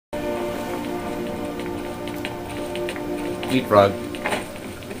Eat frog.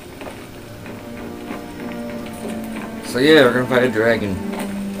 So yeah, we're gonna fight a dragon.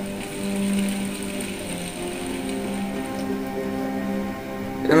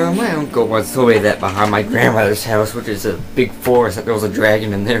 My uncle once told me that behind my grandmother's house, which is a big forest, that there was a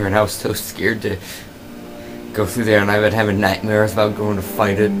dragon in there, and I was so scared to go through there, and I would have nightmares about going to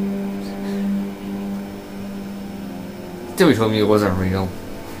fight it. Until he told me it wasn't real.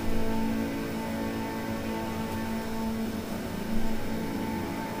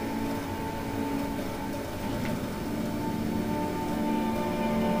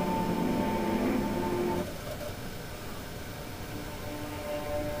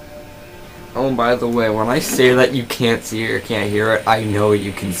 Oh, and by the way, when I say that you can't see it or can't hear it, I know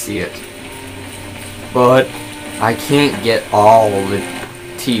you can see it. But I can't get all of the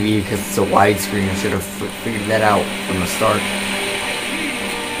TV because it's a widescreen. I should have figured that out from the start.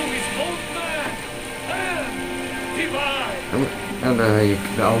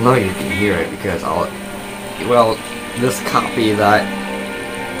 I'll know you can hear it because well, this copy that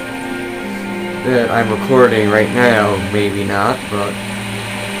I'm recording right now, maybe not, but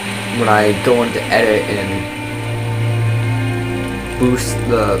when I go into edit and boost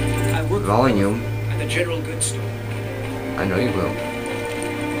the volume, at the general goods store. I know you will.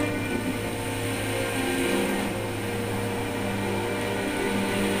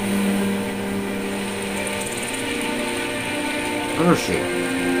 Oh shit.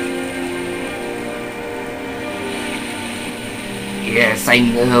 Yes, I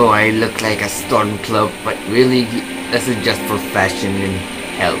know I look like a stormcloak, but really, this is just for fashion and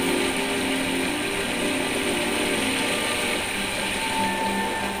health.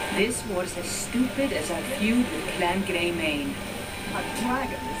 This was as stupid as a feud with Clan Greymane. A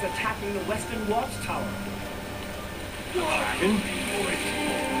dragon is attacking the western watchtower. Dragon?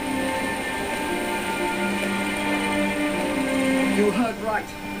 You heard right.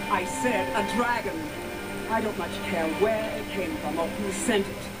 I said a dragon. I don't much care where it came from or who sent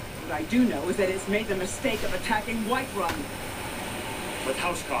it. What I do know is that it's made the mistake of attacking Whiterun. With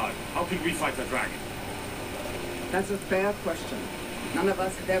Houseguard, how can we fight the dragon? That's a fair question. None of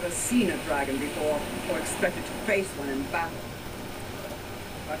us had ever seen a dragon before, or expected to face one in battle.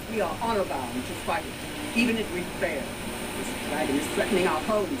 But we are honor-bound to fight it, even if we fail. This dragon is threatening our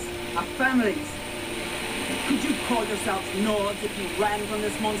homes, our families. Could you call yourselves Nords if you ran from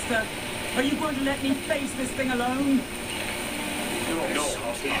this monster? Are you going to let me face this thing alone? No.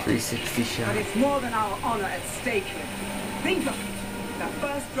 360 shot. But it's more than our honor at stake here. Think of it. The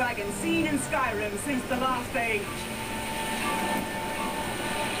first dragon seen in Skyrim since the last age.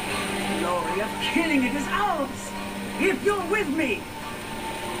 The glory of killing it is ours, if you're with me.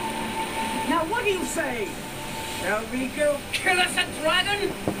 Now what do you say? Shall we go kill us a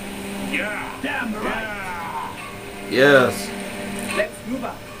dragon? Yeah. Damn right. Yes. Let's move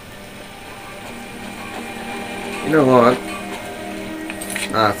up. You know what?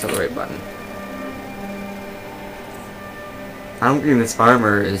 That's the right button. I don't think this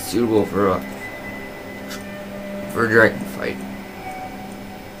armor is suitable for a dragon fight.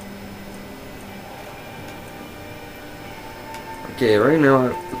 Okay, right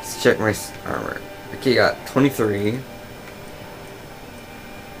now let's check my armor. Okay, got 23.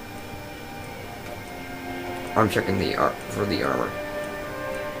 I'm checking for the armor.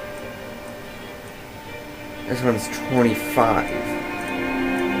 This one's 25.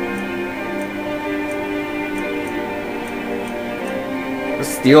 The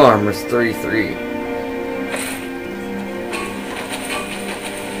steel armor is 33.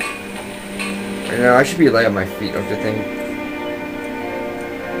 Right now, I should be light on my feet, don't you think?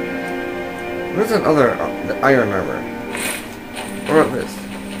 Where's that other, the iron armor? What about this?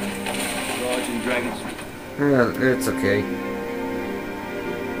 Swords and dragons. Yeah, it's okay.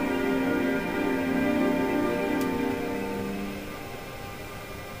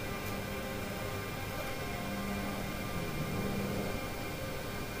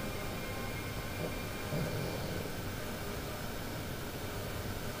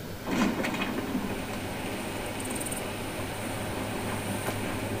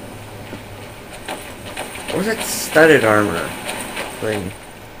 What was that studded armor thing?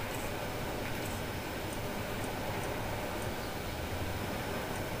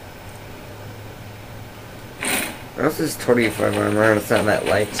 This is 25 armor and it's not that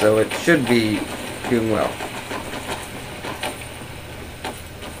light, so it should be doing well.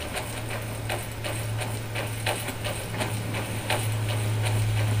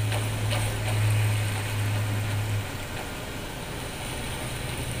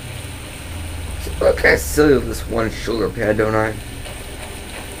 Look, I still have this one shoulder pad, don't I?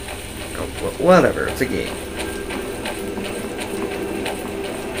 Oh, whatever, it's a game.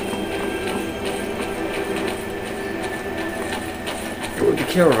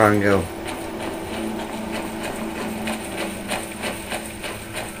 caravan go?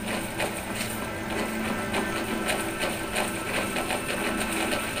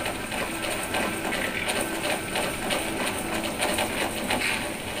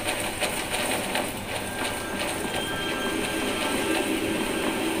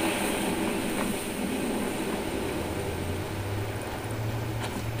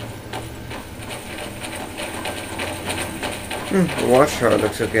 The watchtower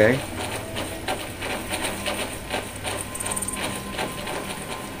looks okay.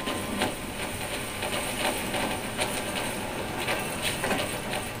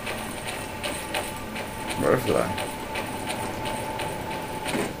 Butterfly.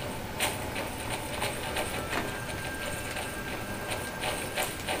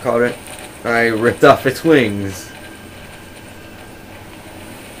 Caught it. I ripped off its wings.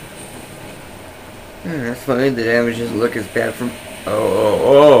 That's funny, the damage doesn't look as bad from...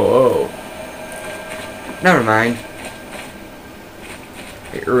 Oh. Never mind.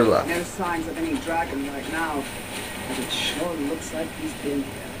 Hey, Urla. No signs of any dragon right now, but it sure looks like he's been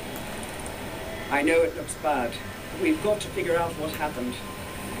here. I know it looks bad, but we've got to figure out what happened,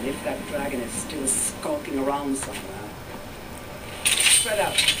 and if that dragon is still skulking around somewhere. Spread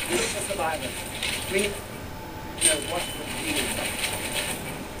out, look for survivors. We know what would be.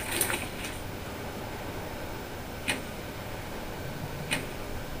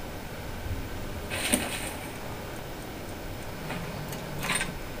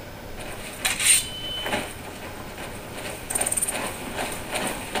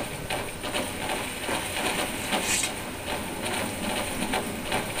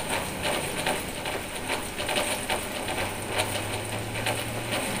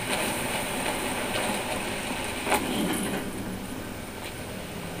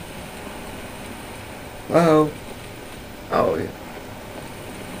 Oh, yeah.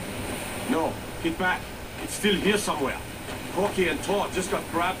 No, get back. It's still here somewhere. Corky and Todd just got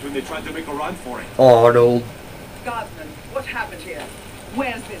grabbed when they tried to make a run for it. Arnold. Guardsman, what happened here?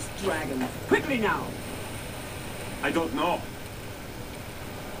 Where's this dragon? Quickly now! I don't know.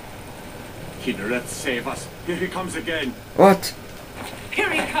 Kidder, save us. Here he comes again. What? Here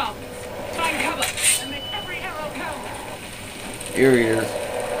he comes! Find cover and make every arrow count! Here he is.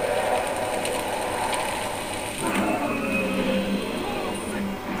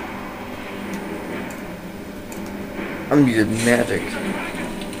 I'm using magic.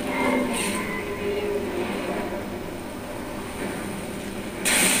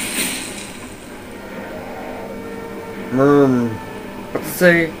 What's it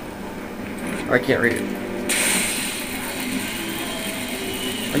say? I can't read it.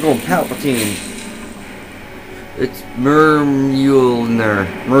 I'm going Palpatine. It's Murmulner.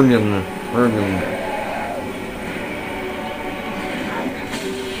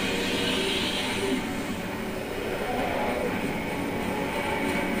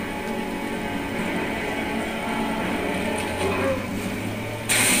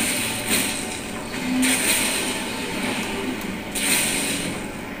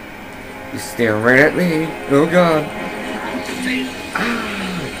 He's staring right at me. Oh god.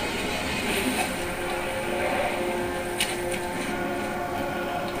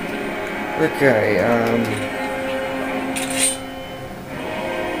 Okay,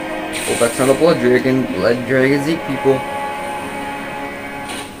 well, that's not a blood dragon. Blood dragons eat people.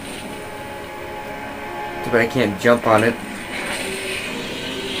 Too bad I can't jump on it.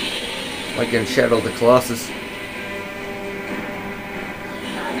 Like in Shadow of the Colossus.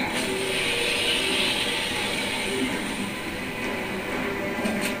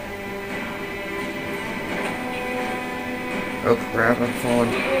 Oh crap, I'm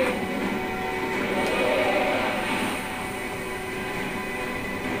falling.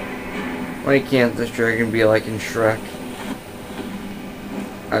 Why can't this dragon be like in Shrek?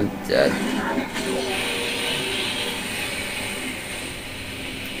 I'm dead.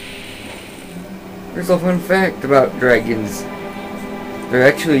 Here's a fun fact about dragons. They're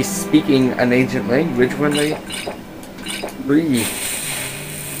actually speaking an ancient language when they breathe.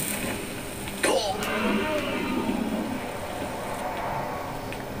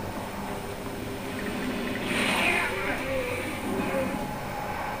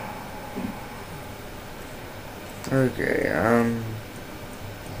 Okay,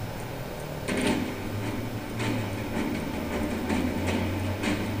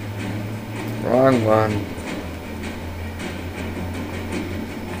 wrong one.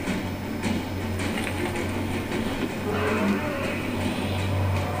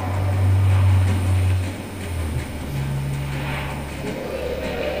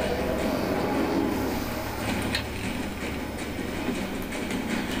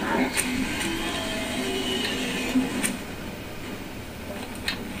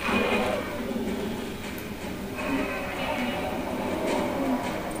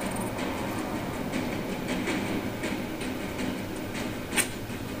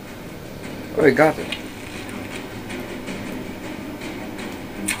 Oh, I got it.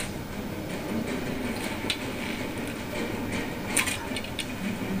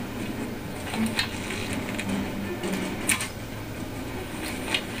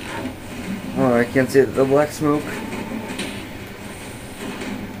 Oh, I can't see the black smoke.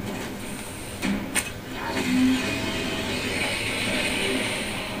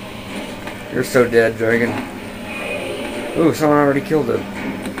 You're so dead, dragon. Ooh, someone already killed it.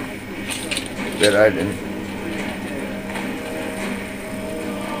 That I didn't.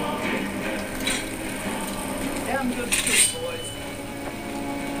 Damn good shit, boys.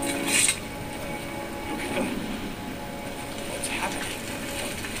 What's happening?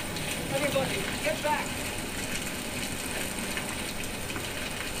 Everybody, get back!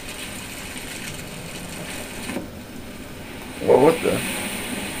 Well, what the?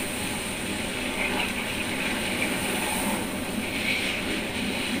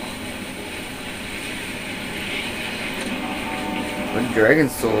 The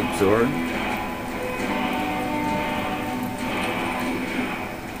dragon's soul absorbed.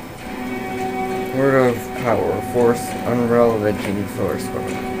 Word of power, force, unrelevating force.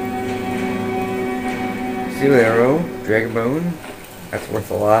 Steel arrow, dragon bone. That's worth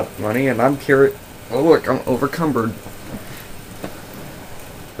a lot of money, and I'm curious. Oh look, I'm overcumbered.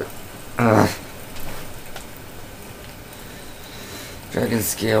 Dragon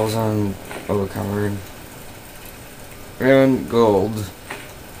scales on overcumbered. And gold.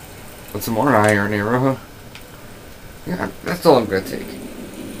 With some more iron arrow. Yeah, that's all I'm gonna take.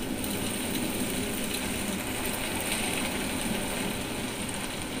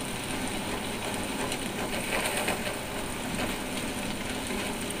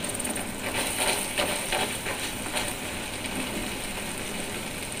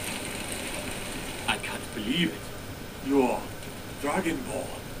 I can't believe it. You're Dragonborn.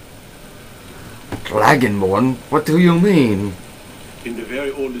 Dragonborn? What do you mean? In the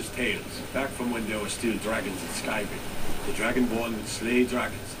very oldest tales, back from when there were still dragons in Skyrim, the Dragonborn would slay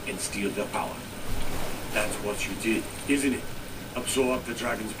dragons and steal their power. That's what you did, isn't it? Absorb the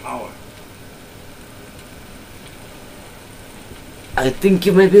dragon's power. I think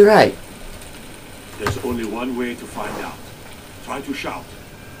you may be right. There's only one way to find out. Try to shout.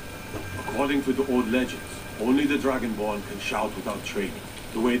 According to the old legends, only the Dragonborn can shout without training,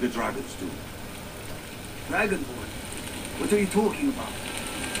 the way the dragons do. Dragonborn? What are you talking about?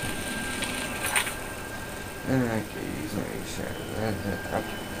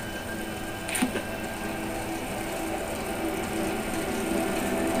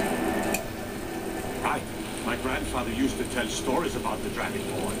 Right. My grandfather used to tell stories about the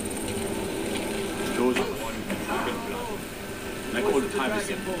Dragonborn. Those are born with dragon blood. Like old timers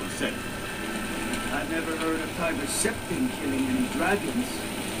said. I've never heard of Tiger Septim killing any dragons.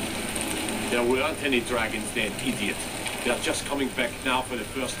 There weren't any dragons then, idiot. They're just coming back now for the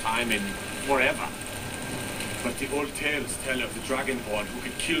first time in forever. But the old tales tell of the Dragonborn who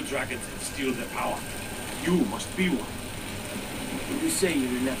can kill dragons and steal their power. You must be one. What you say,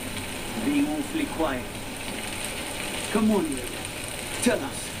 you're 11? Being awfully quiet. Come on, you. Tell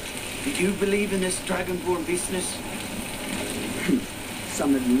us. Did you believe in this Dragonborn business?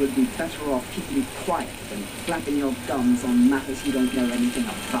 Some of you would be better off keeping quiet than flapping your gums on matters you don't know anything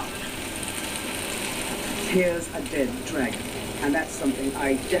about. Here's a dead dragon, and that's something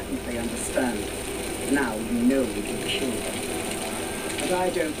I definitely understand. Now we know we can kill them. But I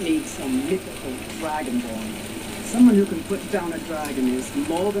don't need some mythical dragonborn. Someone who can put down a dragon is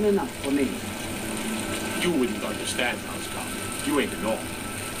more than enough for me. You wouldn't understand, Housecarl. You ain't know.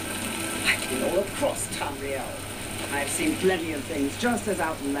 I've been all across Tamriel. I've seen plenty of things just as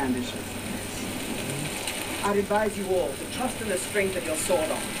outlandish as this. I'd advise you all to trust in the strength of your sword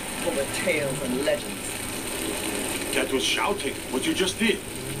arm over tales and legends. That was shouting, what you just did.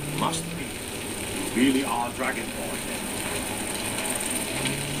 Must be. You really are Dragonborn.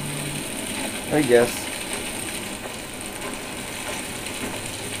 I guess.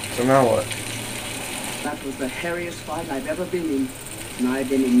 So now what? That was the hairiest fight I've ever been in, and I've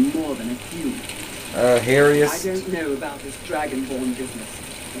been in more than a few. Hairiest? I don't know about this Dragonborn business,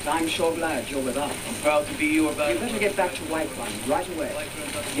 but I'm sure glad you're with us. I'm proud to be your You better get back to Whiterun right away.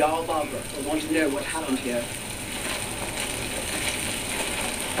 Jarl Barbara will want to know what happened here.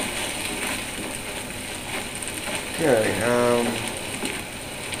 Okay,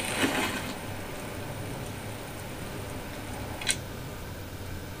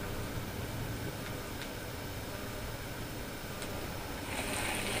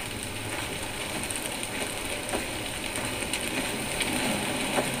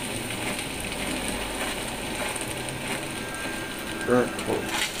 burnt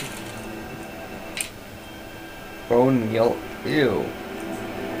toast. Ew. Ew.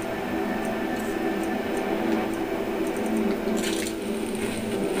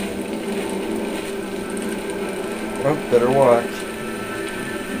 Oh, better watch.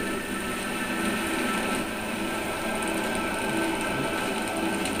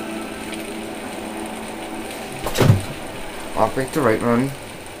 Operate the right one.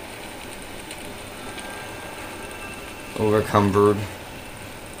 Overcumbered.